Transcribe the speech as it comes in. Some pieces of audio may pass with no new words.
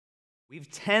We've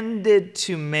tended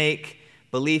to make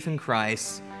belief in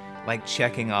Christ like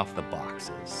checking off the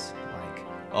boxes. Like,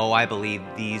 oh, I believe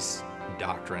these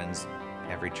doctrines.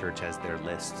 Every church has their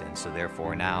list, and so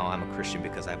therefore now I'm a Christian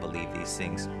because I believe these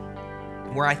things.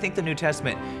 Where I think the New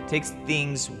Testament takes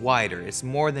things wider. It's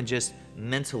more than just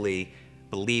mentally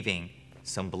believing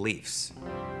some beliefs.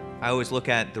 I always look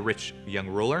at the rich young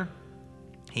ruler.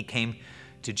 He came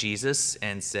to Jesus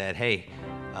and said, hey,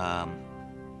 I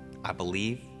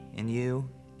believe in you.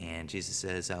 And Jesus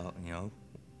says,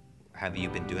 have you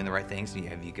been doing the right things?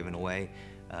 Have you given away,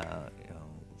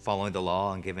 following the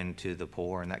law and given to the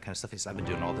poor and that kind of stuff? He said, I've been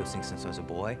doing all those things since I was a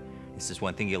boy. This is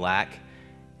one thing you lack.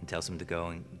 And tells him to go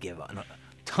and give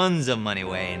tons of money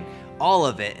away and all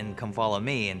of it and come follow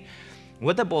me. And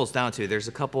what that boils down to, there's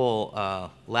a couple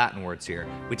Latin words here.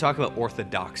 We talk about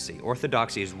orthodoxy.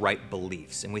 Orthodoxy is right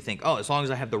beliefs. And we think, oh, as long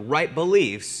as I have the right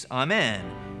beliefs, I'm in.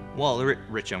 Well, the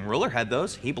rich young ruler had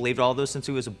those. He believed all those since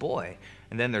he was a boy.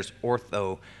 And then there's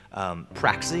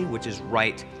orthopraxy, which is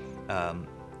right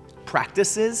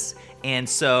practices. And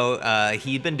so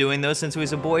he'd been doing those since he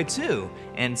was a boy too.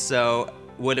 And so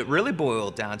what it really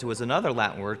boiled down to was another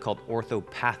Latin word called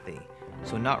orthopathy.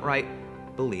 So not right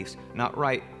beliefs, not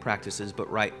right practices, but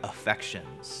right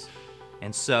affections.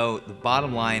 And so the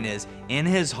bottom line is, in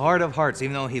his heart of hearts,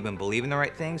 even though he'd been believing the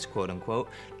right things, quote unquote,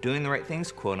 doing the right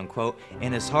things, quote unquote,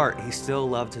 in his heart, he still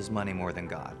loved his money more than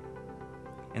God.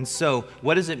 And so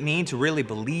what does it mean to really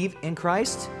believe in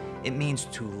Christ? It means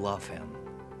to love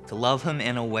him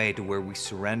in a way to where we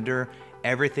surrender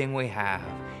everything we have.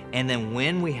 And then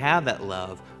when we have that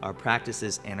love, our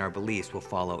practices and our beliefs will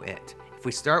follow it. If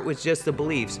we start with just the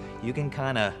beliefs, you can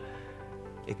kind of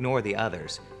ignore the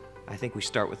others. I think we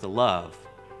start with the love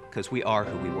because we are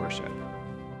who we worship.